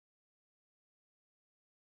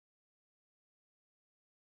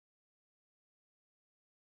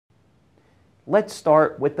let's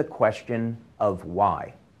start with the question of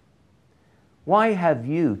why. Why have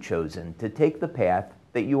you chosen to take the path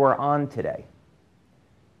that you are on today?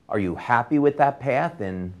 Are you happy with that path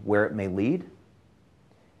and where it may lead?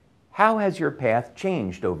 How has your path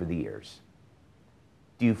changed over the years?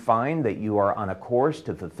 Do you find that you are on a course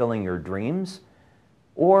to fulfilling your dreams,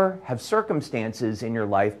 or have circumstances in your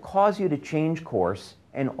life cause you to change course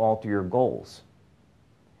and alter your goals?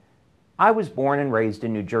 I was born and raised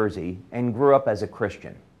in New Jersey and grew up as a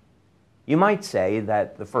Christian. You might say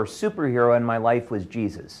that the first superhero in my life was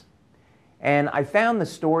Jesus, and I found the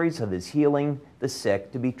stories of his healing the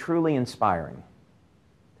sick to be truly inspiring.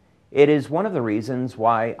 It is one of the reasons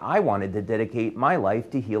why I wanted to dedicate my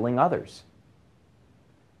life to healing others.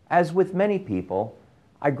 As with many people,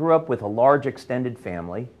 I grew up with a large extended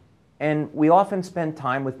family, and we often spent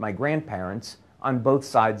time with my grandparents on both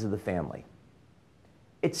sides of the family.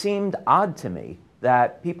 It seemed odd to me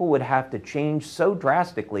that people would have to change so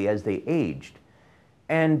drastically as they aged,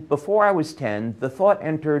 and before I was 10, the thought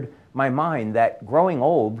entered my mind that growing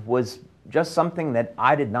old was just something that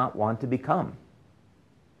I did not want to become.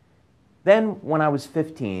 Then, when I was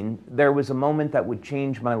 15, there was a moment that would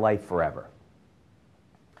change my life forever.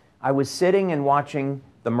 I was sitting and watching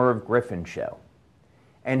the Merv Griffin show,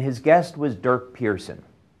 and his guest was Dirk Pearson.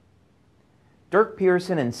 Dirk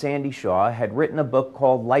Pearson and Sandy Shaw had written a book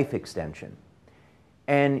called Life Extension,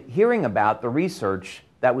 and hearing about the research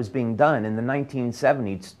that was being done in the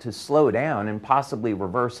 1970s to slow down and possibly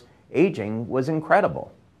reverse aging was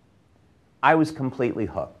incredible. I was completely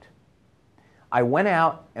hooked. I went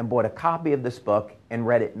out and bought a copy of this book and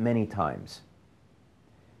read it many times.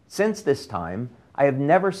 Since this time, I have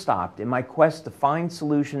never stopped in my quest to find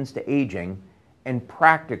solutions to aging and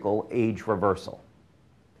practical age reversal.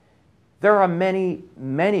 There are many,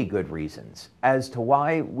 many good reasons as to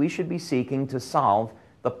why we should be seeking to solve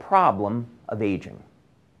the problem of aging.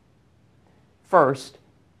 First,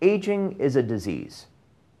 aging is a disease.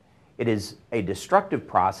 It is a destructive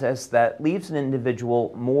process that leaves an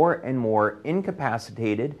individual more and more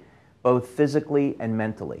incapacitated, both physically and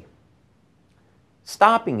mentally.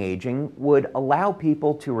 Stopping aging would allow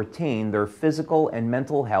people to retain their physical and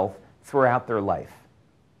mental health throughout their life.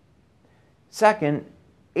 Second,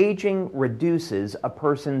 aging reduces a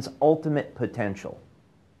person's ultimate potential.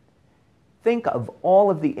 Think of all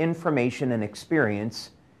of the information and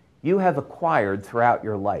experience you have acquired throughout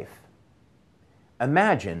your life.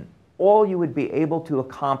 Imagine all you would be able to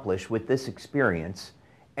accomplish with this experience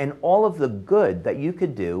and all of the good that you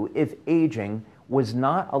could do if aging was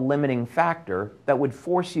not a limiting factor that would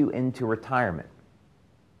force you into retirement.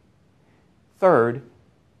 Third,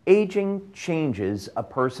 aging changes a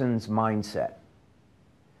person's mindset.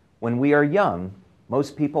 When we are young,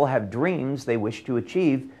 most people have dreams they wish to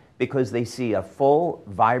achieve because they see a full,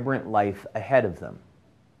 vibrant life ahead of them.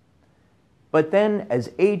 But then,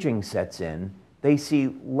 as aging sets in, they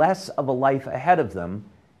see less of a life ahead of them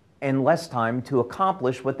and less time to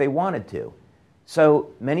accomplish what they wanted to.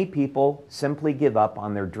 So many people simply give up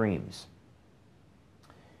on their dreams.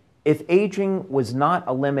 If aging was not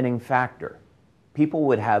a limiting factor, people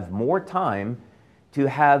would have more time to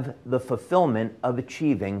have the fulfillment of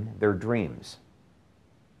achieving their dreams.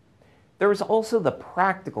 There is also the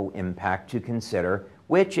practical impact to consider,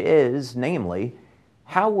 which is, namely,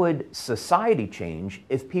 how would society change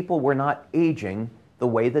if people were not aging the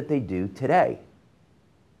way that they do today?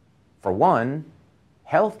 For one,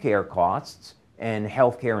 healthcare costs and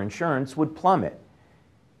healthcare insurance would plummet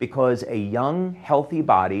because a young, healthy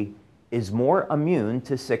body is more immune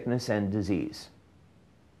to sickness and disease.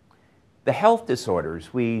 The health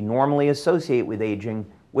disorders we normally associate with aging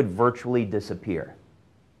would virtually disappear.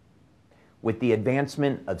 With the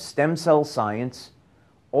advancement of stem cell science,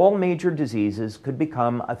 all major diseases could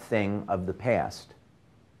become a thing of the past.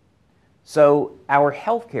 So our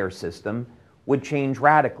healthcare system would change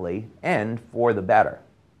radically and for the better.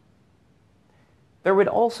 There would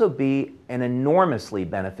also be an enormously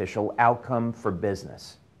beneficial outcome for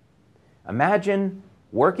business. Imagine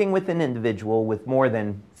working with an individual with more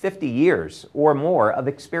than 50 years or more of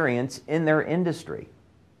experience in their industry.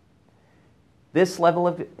 This level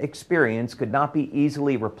of experience could not be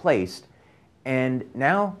easily replaced, and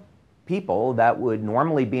now people that would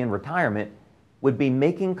normally be in retirement would be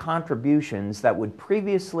making contributions that would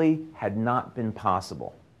previously had not been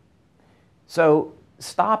possible. So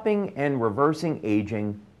stopping and reversing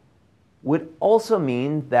aging would also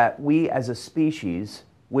mean that we as a species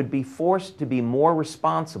would be forced to be more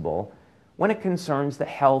responsible when it concerns the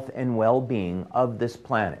health and well-being of this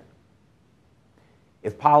planet.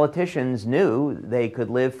 If politicians knew they could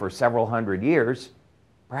live for several hundred years,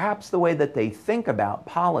 perhaps the way that they think about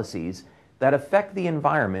policies that affect the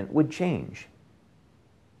environment would change.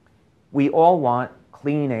 We all want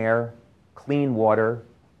clean air, clean water,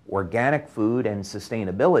 organic food and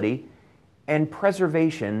sustainability, and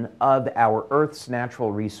preservation of our Earth's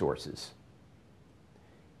natural resources.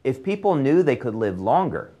 If people knew they could live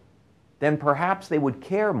longer, then perhaps they would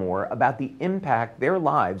care more about the impact their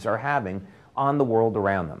lives are having on the world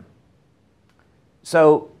around them.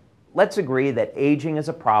 So let's agree that aging is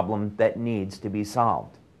a problem that needs to be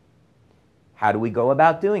solved. How do we go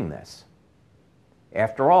about doing this?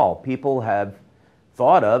 After all, people have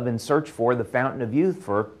thought of and searched for the fountain of youth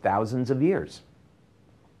for thousands of years.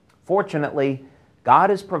 Fortunately,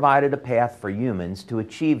 God has provided a path for humans to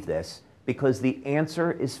achieve this because the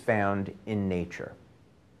answer is found in nature.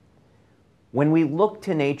 When we look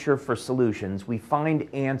to nature for solutions, we find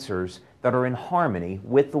answers that are in harmony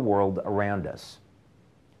with the world around us.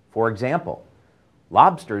 For example,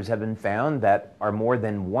 lobsters have been found that are more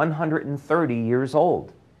than 130 years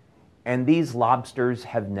old, and these lobsters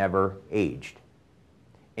have never aged.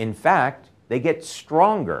 In fact, they get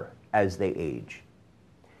stronger as they age.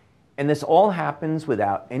 And this all happens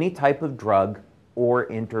without any type of drug or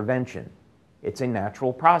intervention. It's a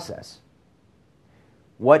natural process.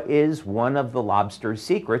 What is one of the lobster's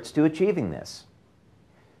secrets to achieving this?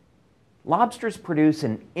 Lobsters produce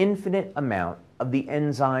an infinite amount of the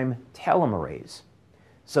enzyme telomerase,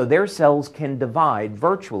 so their cells can divide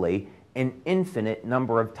virtually an infinite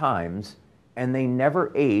number of times, and they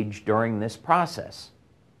never age during this process.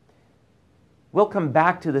 We'll come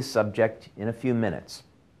back to this subject in a few minutes.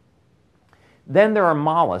 Then there are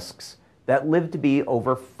mollusks that live to be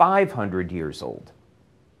over 500 years old,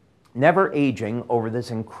 never aging over this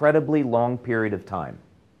incredibly long period of time.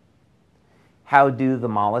 How do the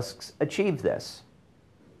mollusks achieve this?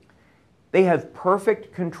 They have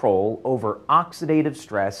perfect control over oxidative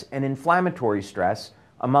stress and inflammatory stress,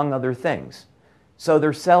 among other things. So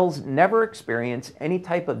their cells never experience any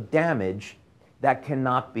type of damage that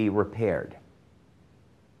cannot be repaired.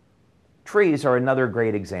 Trees are another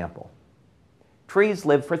great example. Trees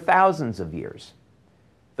live for thousands of years.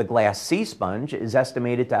 The glass sea sponge is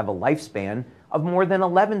estimated to have a lifespan of more than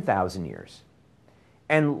 11,000 years.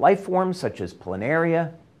 And life forms such as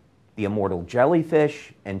planaria, the immortal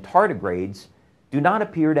jellyfish, and tardigrades do not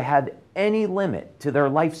appear to have any limit to their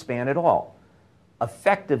lifespan at all,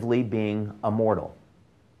 effectively being immortal.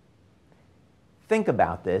 Think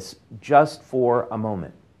about this just for a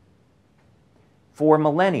moment. For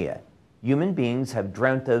millennia, human beings have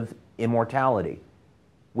dreamt of immortality,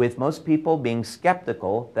 with most people being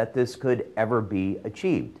skeptical that this could ever be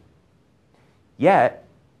achieved. Yet,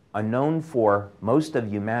 unknown for most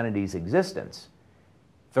of humanity's existence,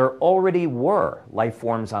 there already were life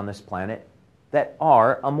forms on this planet that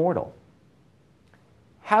are immortal.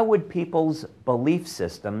 How would people's belief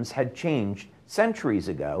systems had changed centuries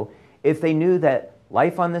ago if they knew that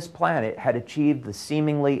life on this planet had achieved the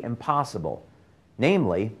seemingly impossible,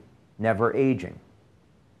 namely, never aging?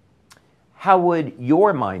 How would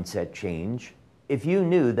your mindset change if you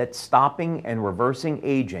knew that stopping and reversing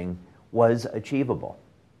aging was achievable?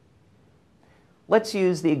 Let's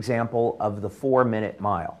use the example of the 4-minute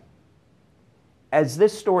mile. As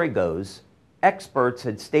this story goes, experts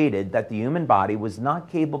had stated that the human body was not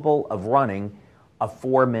capable of running a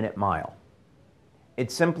 4-minute mile.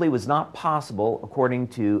 It simply was not possible according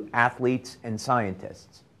to athletes and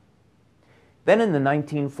scientists. Then in the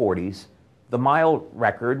 1940s, the mile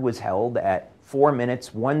record was held at 4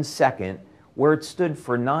 minutes, 1 second, where it stood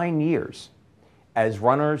for 9 years, as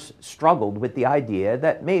runners struggled with the idea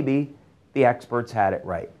that maybe the experts had it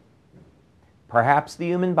right. Perhaps the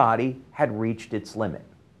human body had reached its limit.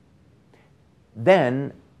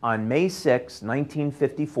 Then, on May 6,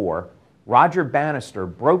 1954, Roger Bannister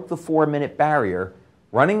broke the 4-minute barrier,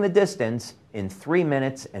 running the distance in 3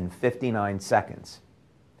 minutes and 59 seconds.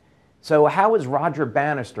 So how was Roger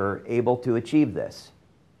Bannister able to achieve this?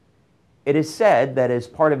 It is said that as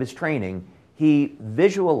part of his training, he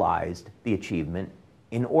visualized the achievement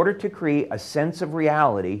in order to create a sense of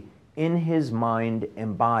reality in his mind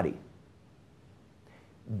and body.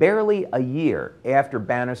 Barely a year after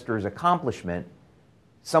Bannister's accomplishment,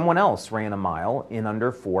 someone else ran a mile in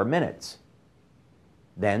under 4 minutes.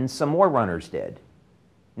 Then some more runners did.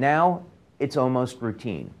 Now it's almost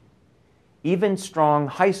routine. Even strong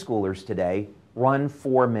high schoolers today run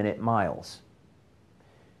 4-minute miles.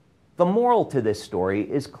 The moral to this story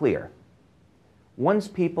is clear. Once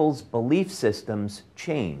people's belief systems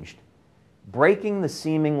changed, breaking the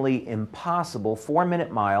seemingly impossible 4-minute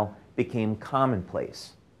mile became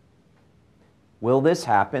commonplace. Will this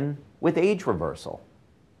happen with age reversal?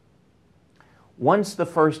 Once the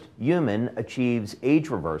first human achieves age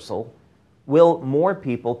reversal, Will more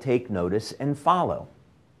people take notice and follow?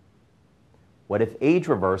 What if age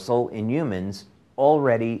reversal in humans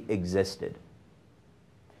already existed?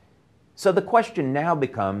 So the question now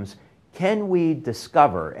becomes, can we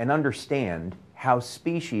discover and understand how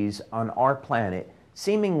species on our planet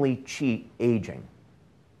seemingly cheat aging?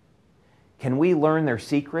 Can we learn their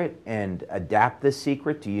secret and adapt this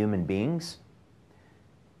secret to human beings?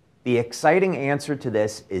 The exciting answer to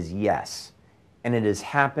this is yes, and it is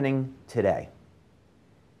happening today.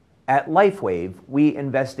 At LifeWave, we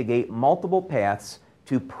investigate multiple paths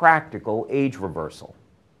to practical age reversal.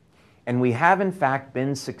 And we have in fact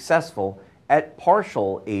been successful at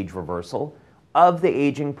partial age reversal of the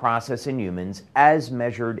aging process in humans as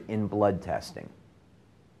measured in blood testing.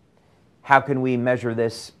 How can we measure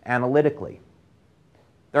this analytically?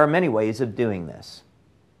 There are many ways of doing this.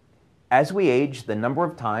 As we age, the number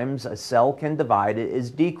of times a cell can divide is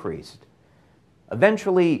decreased.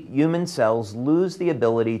 Eventually, human cells lose the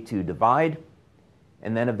ability to divide,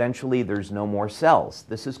 and then eventually there's no more cells.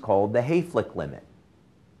 This is called the Hayflick limit.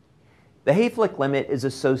 The Hayflick limit is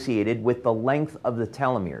associated with the length of the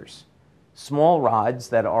telomeres, small rods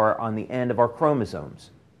that are on the end of our chromosomes.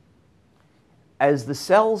 As the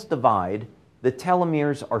cells divide, the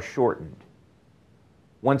telomeres are shortened.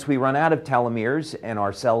 Once we run out of telomeres and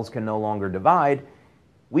our cells can no longer divide,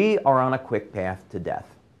 we are on a quick path to death.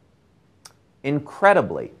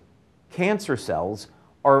 Incredibly, cancer cells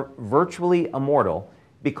are virtually immortal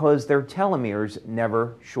because their telomeres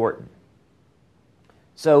never shorten.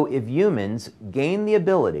 So if humans gain the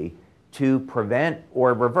ability to prevent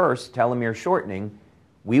or reverse telomere shortening,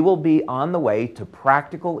 we will be on the way to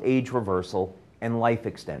practical age reversal and life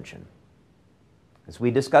extension. As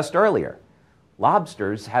we discussed earlier,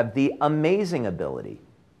 lobsters have the amazing ability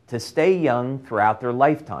to stay young throughout their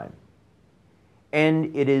lifetime.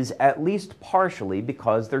 And it is at least partially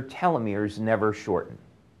because their telomeres never shorten.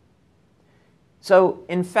 So,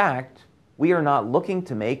 in fact, we are not looking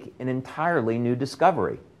to make an entirely new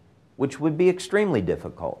discovery, which would be extremely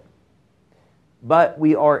difficult. But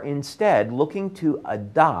we are instead looking to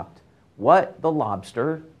adopt what the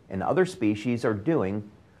lobster and other species are doing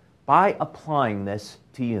by applying this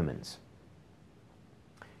to humans.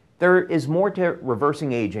 There is more to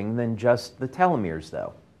reversing aging than just the telomeres,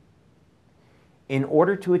 though. In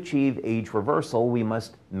order to achieve age reversal, we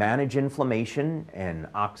must manage inflammation and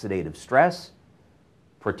oxidative stress,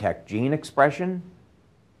 protect gene expression,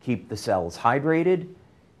 keep the cells hydrated,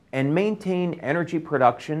 and maintain energy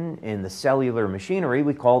production in the cellular machinery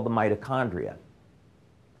we call the mitochondria.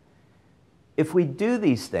 If we do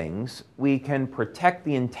these things, we can protect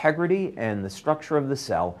the integrity and the structure of the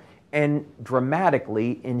cell and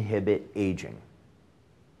dramatically inhibit aging.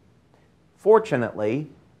 Fortunately,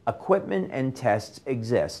 equipment and tests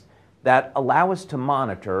exist that allow us to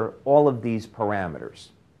monitor all of these parameters.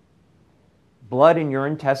 Blood and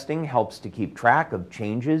urine testing helps to keep track of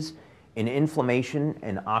changes in inflammation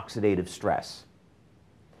and oxidative stress.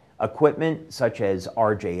 Equipment such as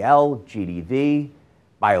RJL, GDV,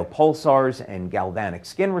 biopulsars, and galvanic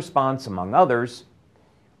skin response, among others,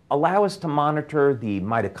 allow us to monitor the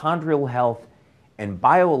mitochondrial health and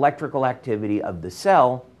bioelectrical activity of the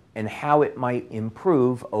cell and how it might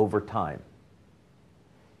improve over time.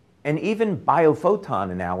 And even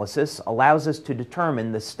biophoton analysis allows us to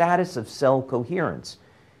determine the status of cell coherence,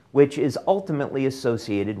 which is ultimately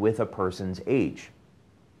associated with a person's age.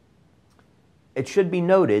 It should be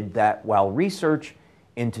noted that while research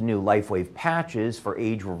into new LifeWave patches for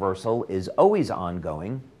age reversal is always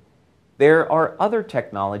ongoing, there are other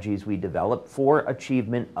technologies we develop for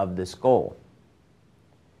achievement of this goal.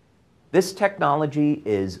 This technology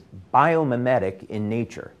is biomimetic in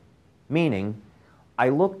nature, meaning I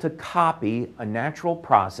look to copy a natural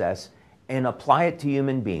process and apply it to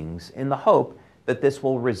human beings in the hope that this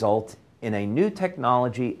will result in a new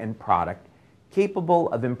technology and product capable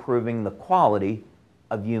of improving the quality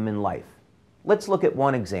of human life. Let's look at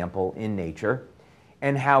one example in nature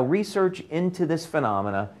and how research into this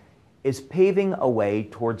phenomena is paving a way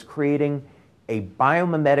towards creating a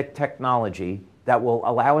biomimetic technology that will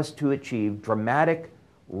allow us to achieve dramatic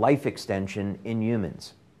life extension in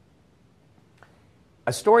humans.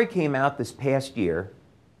 A story came out this past year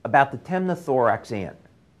about the temnothorax ant.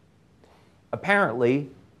 Apparently,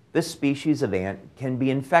 this species of ant can be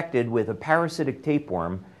infected with a parasitic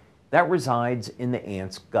tapeworm that resides in the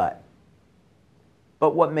ant's gut.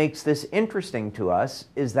 But what makes this interesting to us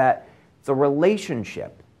is that the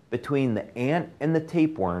relationship between the ant and the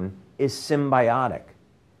tapeworm is symbiotic,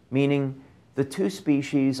 meaning the two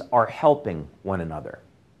species are helping one another.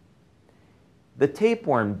 The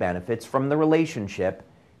tapeworm benefits from the relationship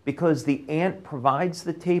because the ant provides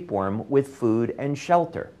the tapeworm with food and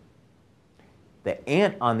shelter. The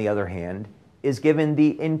ant, on the other hand, is given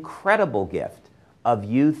the incredible gift of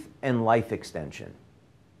youth and life extension.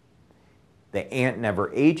 The ant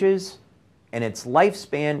never ages, and its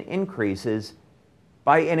lifespan increases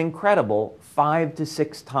by an incredible 5 to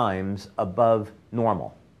 6 times above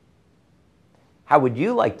normal. How would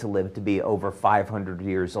you like to live to be over 500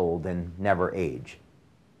 years old and never age?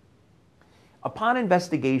 Upon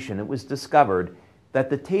investigation, it was discovered that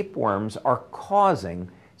the tapeworms are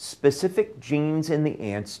causing specific genes in the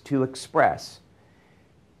ants to express,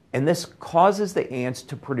 and this causes the ants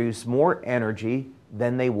to produce more energy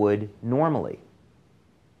than they would normally.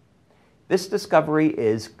 This discovery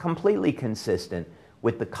is completely consistent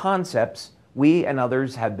with the concepts we and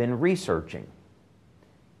others have been researching.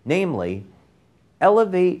 Namely,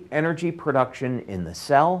 elevate energy production in the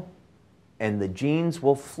cell, and the genes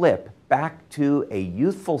will flip back to a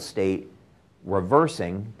youthful state,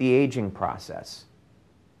 reversing the aging process.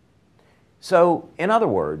 So, in other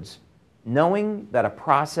words, knowing that a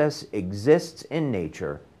process exists in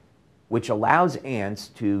nature which allows ants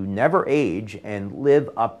to never age and live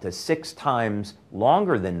up to 6 times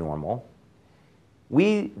longer than normal,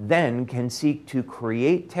 we then can seek to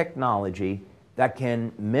create technology that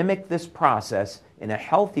can mimic this process in a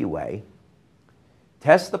healthy way,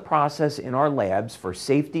 test the process in our labs for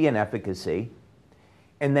safety and efficacy,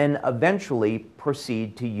 and then eventually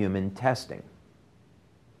proceed to human testing.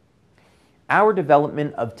 Our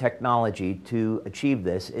development of technology to achieve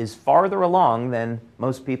this is farther along than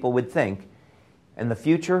most people would think, and the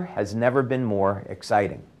future has never been more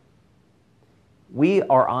exciting. We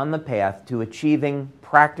are on the path to achieving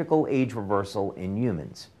practical age reversal in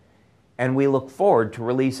humans, and we look forward to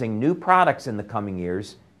releasing new products in the coming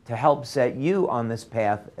years to help set you on this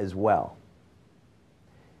path as well.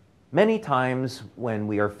 Many times when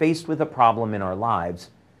we are faced with a problem in our lives,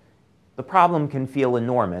 the problem can feel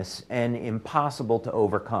enormous and impossible to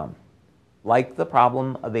overcome, like the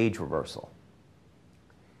problem of age reversal.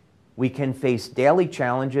 We can face daily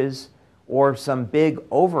challenges or some big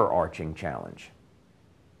overarching challenge.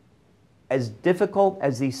 As difficult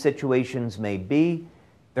as these situations may be,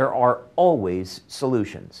 there are always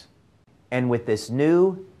solutions. And with this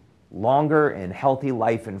new, longer, and healthy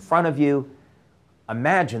life in front of you,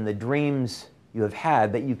 imagine the dreams you have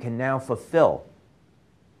had that you can now fulfill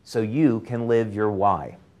so you can live your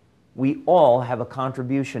why. We all have a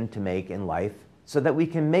contribution to make in life so that we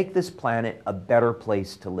can make this planet a better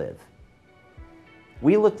place to live.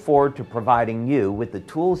 We look forward to providing you with the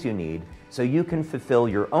tools you need so you can fulfill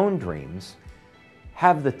your own dreams,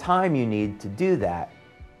 have the time you need to do that,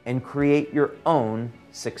 and create your own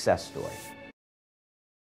success story.